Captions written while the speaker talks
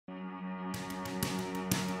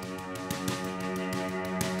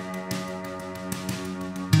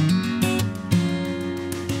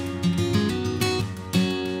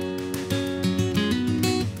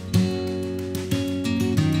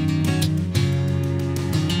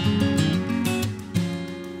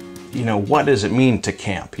what does it mean to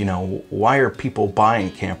camp? Why are people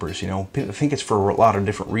buying campers? I think it's for a lot of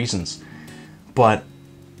different reasons. But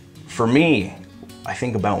for me, I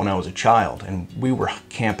think about when I was a child and we were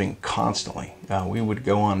camping constantly. We would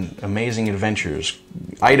go on amazing adventures,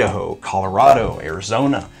 Idaho, Colorado,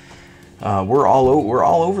 Arizona. We're all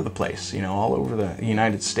over the place, all over the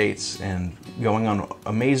United States, and going on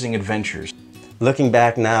amazing adventures. Looking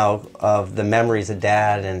back now of the memories that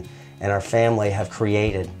Dad and our family have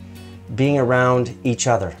created, being around each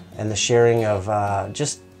other and the sharing of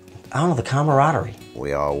just, I don't know, the camaraderie.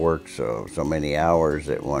 We all worked so many hours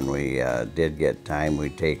that when we did get time,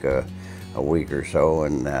 we'd take a week or so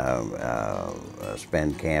and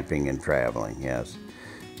spend camping and traveling, yes.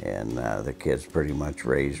 And the kids pretty much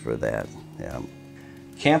raised with that, yeah.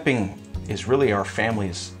 Camping is really our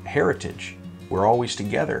family's heritage. We're always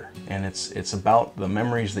together, and it's about the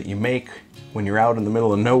memories that you make when you're out in the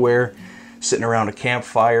middle of nowhere, sitting around a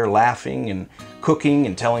campfire, laughing and cooking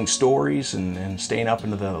and telling stories and staying up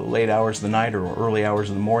into the late hours of the night or early hours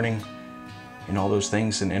of the morning and all those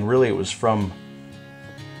things. And really it was from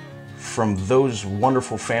those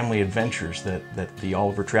wonderful family adventures that the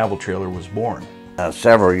Oliver Travel Trailer was born.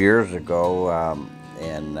 Several years ago,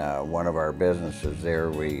 in one of our businesses there,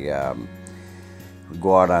 we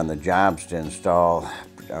go out on the jobs to install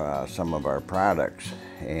some of our products,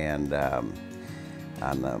 and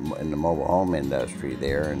in the mobile home industry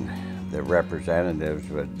there, and the representatives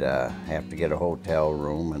would have to get a hotel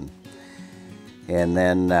room and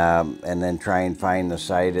then try and find the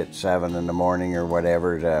site at 7 in the morning or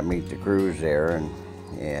whatever to meet the crews there,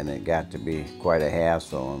 and it got to be quite a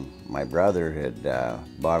hassle. And my brother had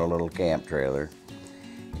bought a little camp trailer,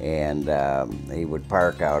 and he would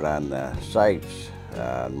park out on the sites.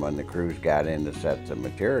 When the crews got in to set the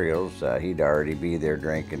materials, he'd already be there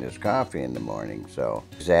drinking his coffee in the morning. So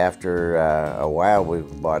after a while, we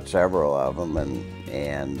bought several of them,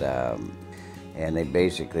 and they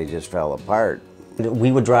basically just fell apart.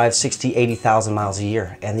 We would drive 60, 80,000 miles a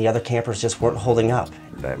year, and the other campers just weren't holding up.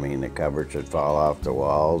 I mean, the covers would fall off the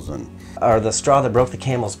walls, Or the straw that broke the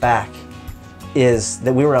camel's back is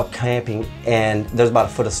that we were out camping, and there's about a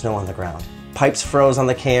foot of snow on the ground. Pipes froze on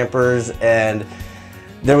the campers, and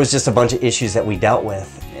there was just a bunch of issues that we dealt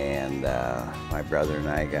with. And my brother and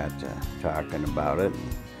I got talking about it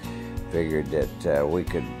and figured that we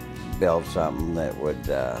could build something that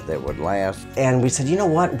would last. And we said, you know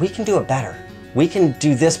what, we can do it better. We can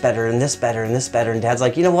do this better and this better and this better. And Dad's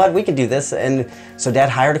like, you know what, we can do this. And so Dad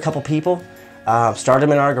hired a couple people, started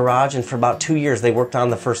them in our garage, and for about 2 years they worked on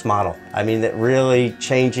the first model. I mean, that really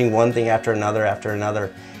changing one thing after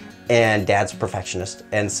another. And Dad's a perfectionist,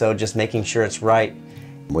 and so just making sure it's right.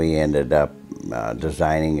 We ended up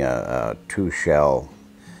designing a two-shell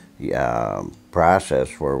process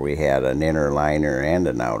where we had an inner liner and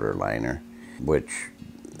an outer liner, which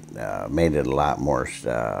made it a lot more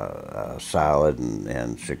solid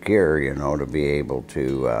and secure, to be able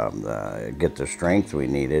to get the strength we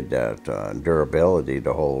needed, durability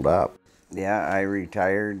to hold up. Yeah, I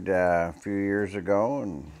retired a few years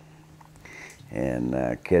ago,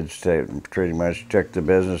 and kids pretty much took the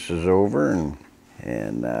businesses over,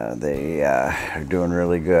 and they are doing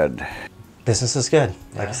really good. Business is good.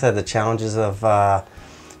 Like I said, the challenges of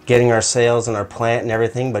getting our sales and our plant and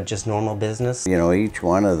everything, but just normal business. Each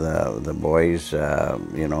one of the boys,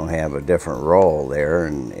 have a different role there,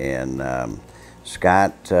 and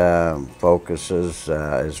Scott focuses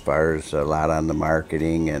as far as a lot on the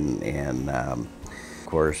marketing, and of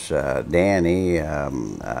course Danny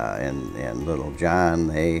and little John,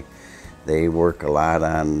 they work a lot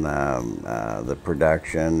on the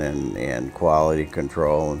production and quality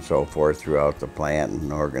control and so forth throughout the plant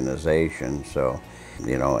and organization. So,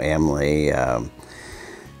 Emily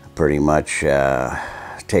pretty much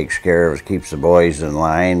takes care of, keeps the boys in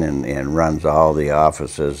line, and runs all the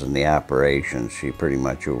offices and the operations. She pretty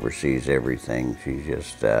much oversees everything. She's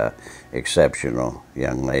just exceptional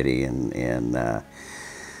young lady, and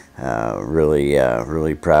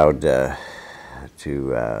really proud to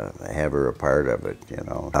have her a part of it.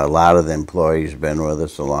 A lot of the employees have been with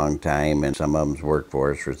us a long time, and some of them's worked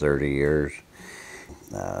for us for 30 years.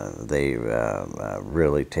 They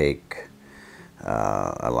really take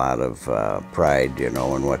a lot of pride, in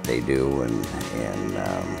what they do, and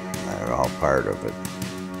they're all part of it.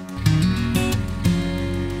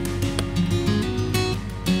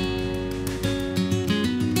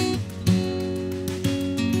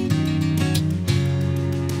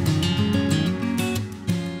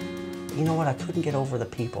 I couldn't get over the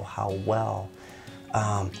people, how well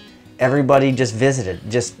everybody just visited,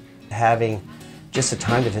 just having just a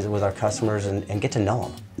time to visit with our customers and get to know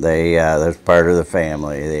them. That's part of the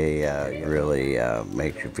family. They really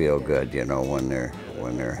makes you feel good, you know, when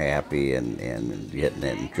they're happy and getting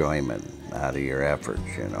that enjoyment out of your efforts,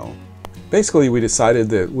 you know. Basically, we decided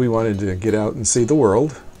that we wanted to get out and see the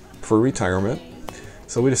world for retirement.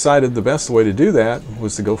 So we decided the best way to do that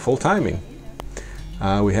was to go full timing.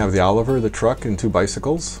 We have the Oliver, the truck, and 2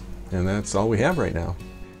 bicycles, and that's all we have right now.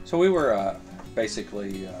 So we were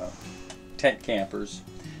basically tent campers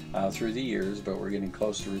through the years, but we're getting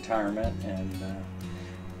close to retirement, and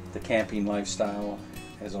the camping lifestyle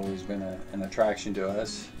has always been an attraction to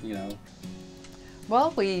us, you know.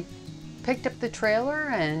 Well, we picked up the trailer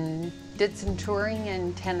and did some touring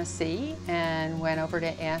in Tennessee and went over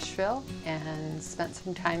to Asheville and spent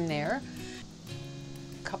some time there.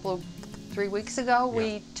 3 weeks ago,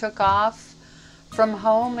 we took off from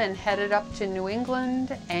home and headed up to New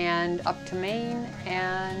England and up to Maine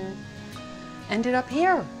and ended up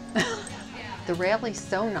here. The rally's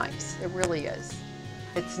so nice, it really is.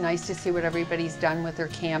 It's nice to see what everybody's done with their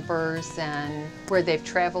campers and where they've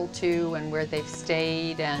traveled to and where they've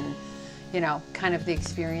stayed, and you know, kind of the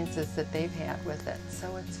experiences that they've had with it.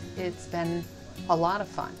 So it's been a lot of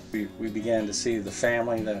fun. We began to see the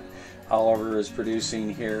family that Oliver is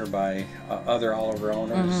producing here by other Oliver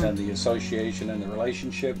owners, and the association and the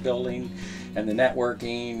relationship building and the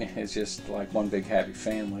networking is just like one big happy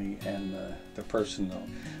family, and the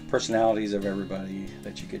personalities of everybody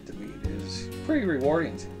that you get to meet is pretty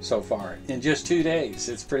rewarding so far. In just 2 days,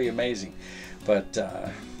 it's pretty amazing. But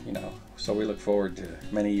you know, so we look forward to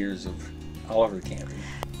many years of Oliver camping.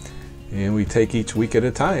 And we take each week at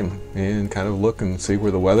a time and kind of look and see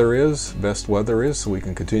where the weather is, best weather is, so we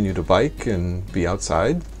can continue to bike and be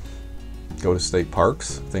outside, go to state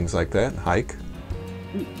parks, things like that, hike.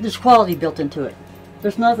 There's quality built into it.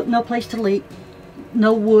 There's no place to leak,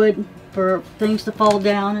 no wood for things to fall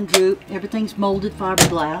down and droop. Everything's molded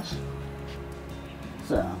fiberglass.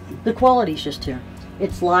 So the quality's just here.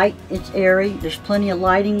 It's light, it's airy, there's plenty of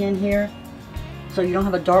lighting in here, so you don't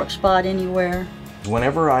have a dark spot anywhere.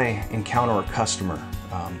 Whenever I encounter a customer,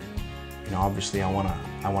 you know, obviously I want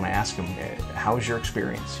to ask them, how's your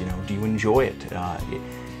experience? You know, do you enjoy it?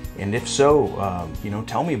 And if so, you know,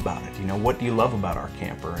 tell me about it. You know, what do you love about our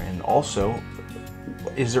camper? And also,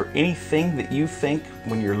 is there anything that you think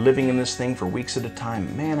when you're living in this thing for weeks at a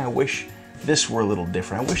time, man, I wish this were a little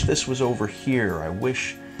different. I wish this was over here. I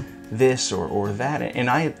wish this or that.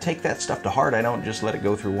 And I take that stuff to heart. I don't just let it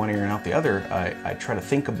go through one ear and out the other. I try to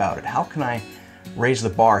think about it. How can I raise the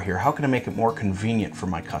bar here? How can I make it more convenient for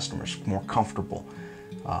my customers, more comfortable?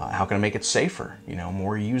 How can I make it safer, you know,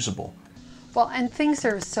 more usable? Well, and things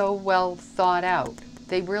are so well thought out.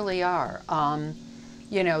 They really are.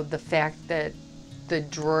 You know, the fact that the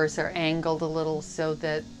drawers are angled a little so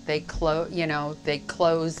that they close, you know, they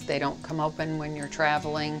close, they don't come open when you're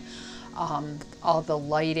traveling. All the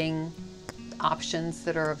lighting options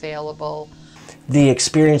that are available. The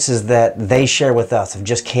experiences that they share with us of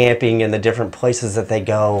just camping and the different places that they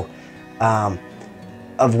go,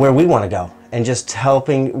 of where we want to go, and just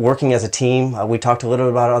working as a team. We talked a little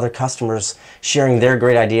bit about other customers sharing their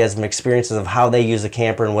great ideas and experiences of how they use the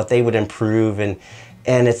camper and what they would improve, and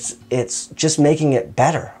it's just making it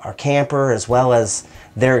better, our camper as well as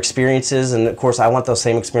their experiences. And of course I want those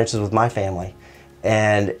same experiences with my family,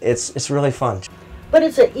 and it's really fun. But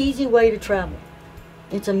it's an easy way to travel.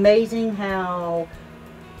 It's amazing how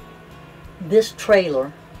this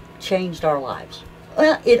trailer changed our lives.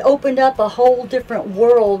 Well, it opened up a whole different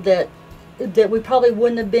world that we probably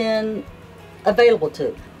wouldn't have been available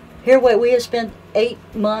to. Here we have spent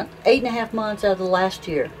 8.5 months out of the last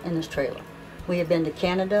year in this trailer. We have been to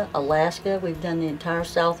Canada, Alaska, we've done the entire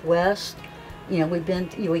Southwest. You know,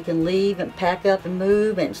 we can leave and pack up and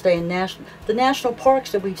move and stay in the national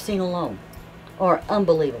parks that we've seen alone are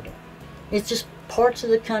unbelievable. It's just parts of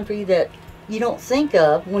the country that you don't think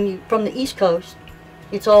of from the East Coast.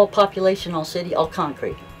 It's all population, all city, all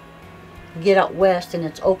concrete. You get out west and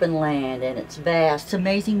it's open land and it's vast. It's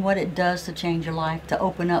amazing what it does to change your life, to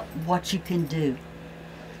open up what you can do,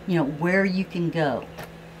 you know, where you can go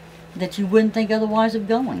that you wouldn't think otherwise of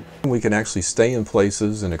going. We can actually stay in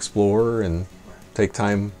places and explore and take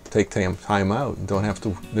time out and don't have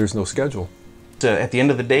to, there's no schedule. At the end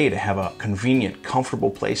of the day, to have a convenient, comfortable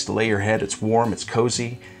place to lay your head, it's warm, it's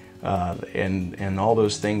cozy, and all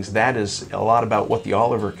those things. That is a lot about what the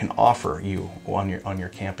Oliver can offer you on your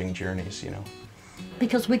camping journeys, you know.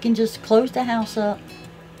 Because we can just close the house up,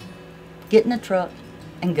 get in the truck,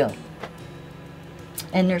 and go.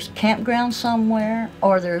 And there's campground somewhere,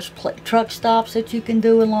 or there's truck stops that you can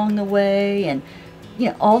do along the way, and you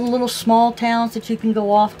know, all the little small towns that you can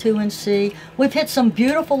go off to and see. We've hit some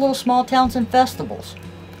beautiful little small towns and festivals,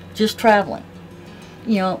 just traveling.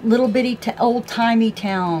 You know, little bitty old-timey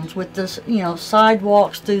towns with this, you know,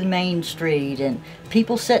 sidewalks through the main street and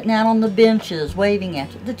people sitting out on the benches waving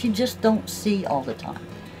at you that you just don't see all the time.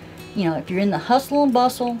 You know, if you're in the hustle and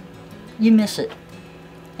bustle, you miss it.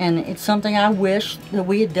 And it's something I wish that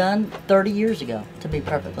we had done 30 years ago, to be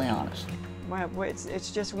perfectly honest. Well, it's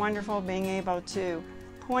just wonderful being able to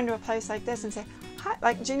pull into a place like this and say, hi,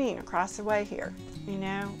 like Janine across the way here. You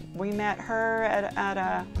know, we met her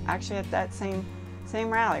actually at that same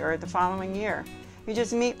rally, or the following year. You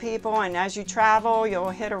just meet people, and as you travel, you'll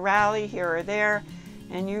hit a rally here or there,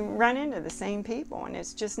 and you run into the same people, and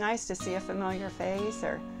it's just nice to see a familiar face.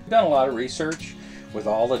 Or We've done a lot of research with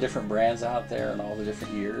all the different brands out there and all the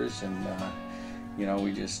different years, and you know,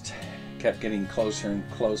 we just kept getting closer and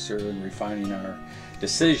closer and refining our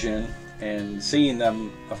decision and seeing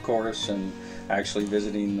them, of course, and actually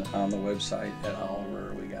visiting on the website at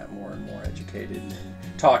Oliver. We got more and more educated and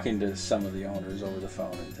talking to some of the owners over the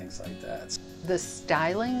phone and things like that. The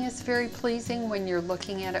styling is very pleasing when you're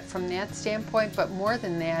looking at it from that standpoint, but more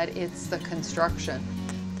than that, it's the construction.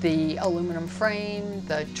 The aluminum frame,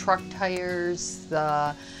 the truck tires,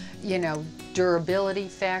 the, you know, durability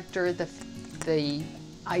factor, the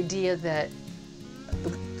idea that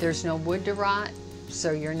there's no wood to rot,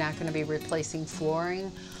 so you're not going to be replacing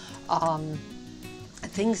flooring.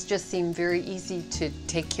 Things just seem very easy to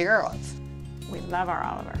take care of. we love our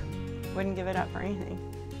Oliver. Wouldn't give it up for anything.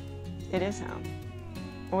 It is home.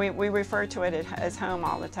 We refer to it as home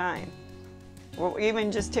all the time. Well,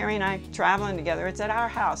 even just Terry and I traveling together, it's at our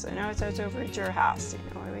house. I know it's over at your house. You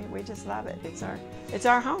know, we just love it. It's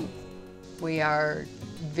our home. We are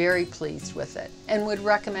very pleased with it and would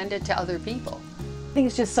recommend it to other people. I think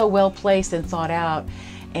it's just so well placed and thought out,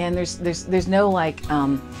 and there's no like,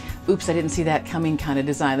 oops, I didn't see that coming kind of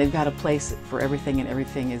design. They've got a place for everything, and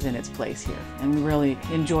everything is in its place here, and we really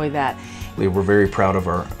enjoy that. We're very proud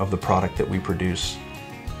of the product that we produce.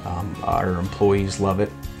 Our employees love it.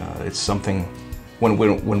 It's something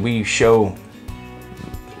when we show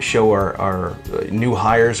our new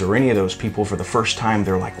hires or any of those people for the first time,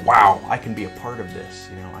 they're like, wow, I can be a part of this.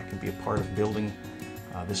 You know, I can be a part of building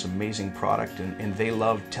this amazing product, and they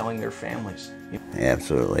love telling their families.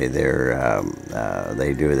 Absolutely, they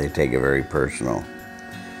take it very personal,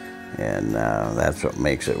 and that's what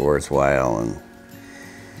makes it worthwhile,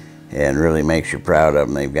 and really makes you proud of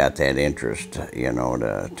them. They've got that interest, you know,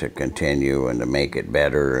 to continue and to make it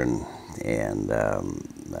better and end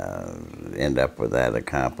up with that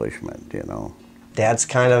accomplishment, you know. Dad's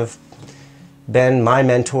kind of been my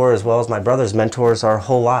mentor as well as my brother's mentors our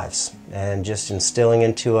whole lives, and just instilling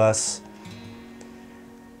into us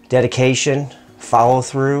dedication, follow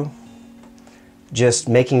through, just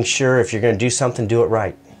making sure if you're going to do something, do it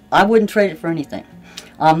right. I wouldn't trade it for anything.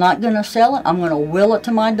 I'm not going to sell it. I'm going to will it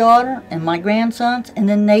to my daughter and my grandsons, and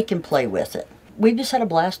then they can play with it. We've just had a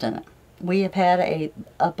blast in it. We have had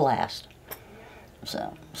a blast.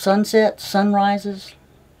 So, sunsets, sunrises,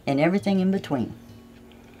 and everything in between.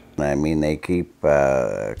 I mean, they keep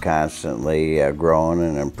constantly growing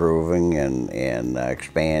and improving and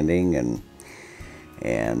expanding,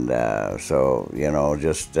 and so, you know,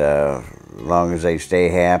 just as long as they stay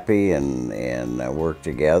happy and work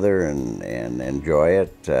together and enjoy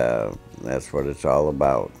it, that's what it's all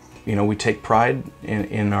about. You know, we take pride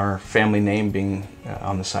in our family name being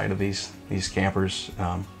on the side of these campers.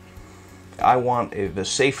 I want the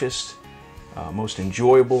safest, most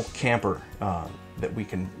enjoyable camper that we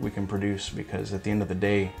can produce, because at the end of the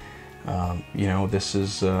day, you know, this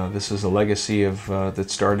is a legacy of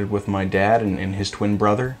that started with my dad and his twin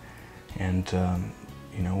brother, and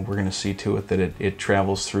you know, we're going to see to it that it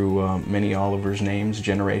travels through many Oliver's names,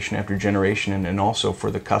 generation after generation, and also for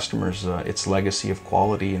the customers, its legacy of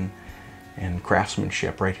quality and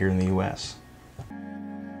craftsmanship right here in the U.S.